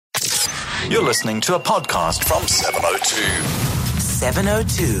You're listening to a podcast from 702.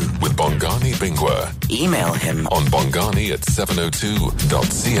 702. With Bongani Bingwa. Email him on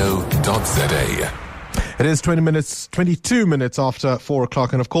bongani@702.co.za. It is 22 minutes after 4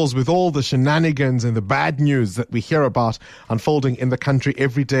 o'clock. And of course, with all the shenanigans and the bad news that we hear about unfolding in the country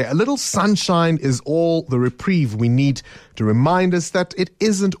every day, a little sunshine is all the reprieve we need to remind us that it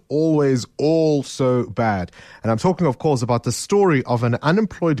isn't always all so bad. And I'm talking, of course, about the story of an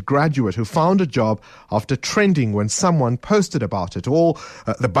unemployed graduate who found a job after trending when someone posted about it, or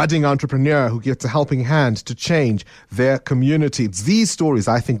the budding entrepreneur who gets a helping hand to change their community. It's these stories,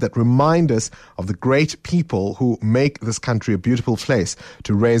 I think, that remind us of the great people who make this country a beautiful place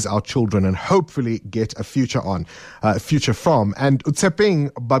to raise our children and hopefully get a future from. And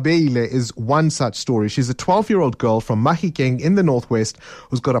Utsepeng Babeile is one such story. She's a 12-year-old girl from Mahikeng in the Northwest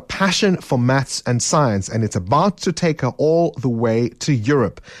who's got a passion for maths and science, and it's about to take her all the way to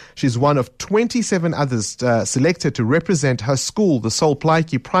Europe. She's one of 27 others selected to represent her school, the Sol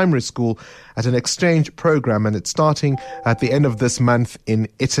Plaatje Primary School, at an exchange program, and it's starting at the end of this month in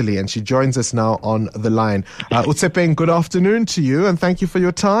Italy. And she joins us now on the line. Utsepeng, good afternoon to you, and thank you for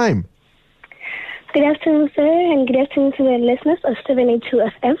your time. Good afternoon, sir, and good afternoon to the listeners of 782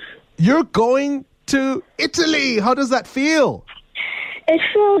 FM. You're going to Italy. How does that feel? It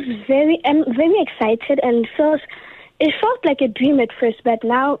feels I'm very excited, and it felt like a dream at first, but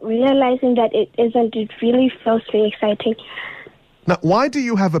now realizing that it isn't, it really feels very exciting. Now, why do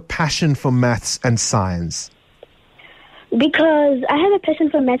you have a passion for maths and science? Because I have a passion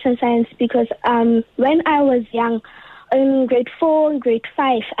for maths and science because when I was young, in grade 4 and grade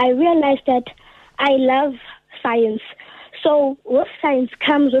 5, I realized that I love science. So with science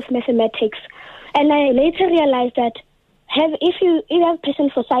comes with mathematics. And I later realized that if you have a passion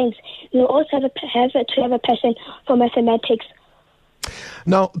for science, you also have to have a passion for mathematics.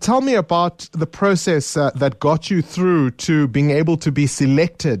 Now, tell me about the process that got you through to being able to be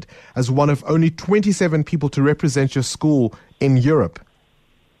selected as one of only 27 people to represent your school in Europe.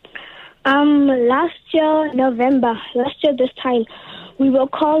 Last year this time, we were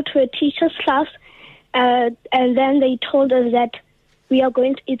called to a teacher's class, and then they told us that we are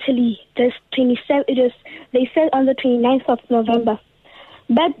going to Italy. They said on the 29th of November.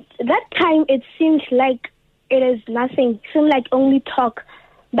 But that time it seemed like it is nothing. It seemed like only talk.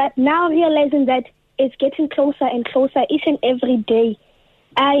 But now realizing that it's getting closer and closer each and every day,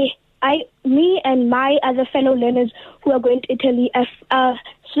 me and my other fellow learners who are going to Italy are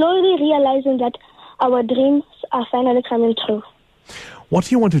slowly realizing that our dreams are finally coming true. What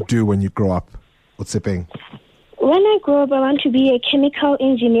do you want to do when you grow up, Utsepeng? When I grow up, I want to be a chemical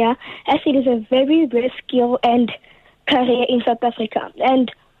engineer, as it is a very rare skill and career in South Africa.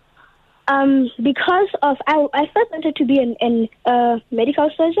 And because of I first wanted to be a medical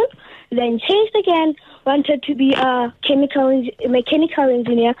surgeon, then changed again, wanted to be a mechanical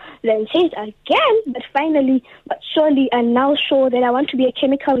engineer, then changed again, but surely I'm now sure that I want to be a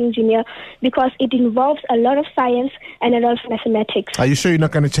chemical engineer because it involves a lot of science and a lot of mathematics. Are you sure you're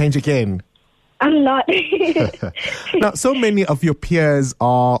not going to change again? I'm not. Now, so many of your peers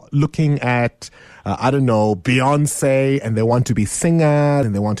are looking at, Beyonce, and they want to be singers,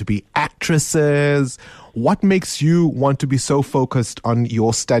 and they want to be actresses. What makes you want to be so focused on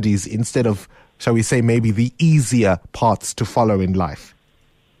your studies instead of, shall we say, maybe the easier paths to follow in life?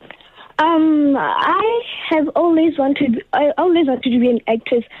 I always wanted to be an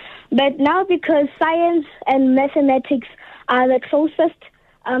actress, but now because science and mathematics are the closest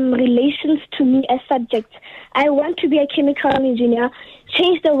relations to me as subjects, I want to be a chemical engineer,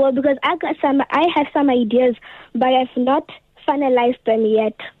 change the world, because I have some ideas, but I've not finalized them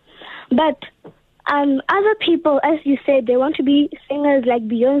yet. But other people, as you said, they want to be singers like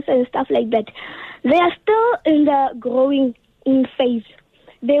Beyonce and stuff like that. They are still in the growing phase.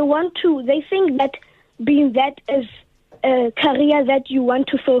 They think that being that is a career that you want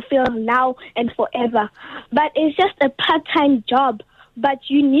to fulfill now and forever. But it's just a part-time job. But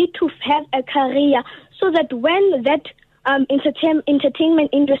you need to have a career so that when that entertainment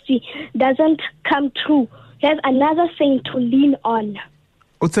industry doesn't come true, there's another thing to lean on.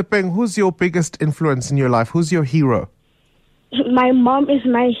 Utsepeng, who's your biggest influence in your life? Who's your hero? My mom is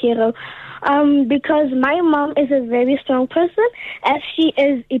my hero. Because my mom is a very strong person, as she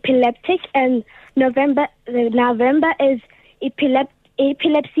is epileptic, and November is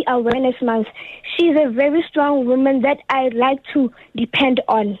Epilepsy Awareness Month. She's a very strong woman that I like to depend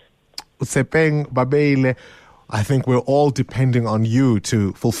on. Utsepeng Babeile, I think we're all depending on you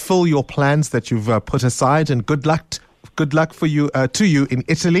to fulfill your plans that you've put aside, and good luck Good luck for you to you in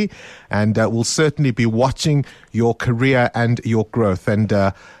Italy, and we'll certainly be watching your career and your growth. And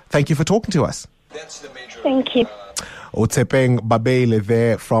thank you for talking to us. Thank you. Otepeng Babele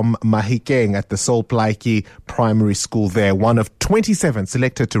there from Mahikeng at the Sol Plaiki Primary School there, one of 27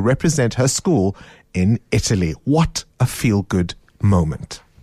 selected to represent her school in Italy. What a feel-good moment.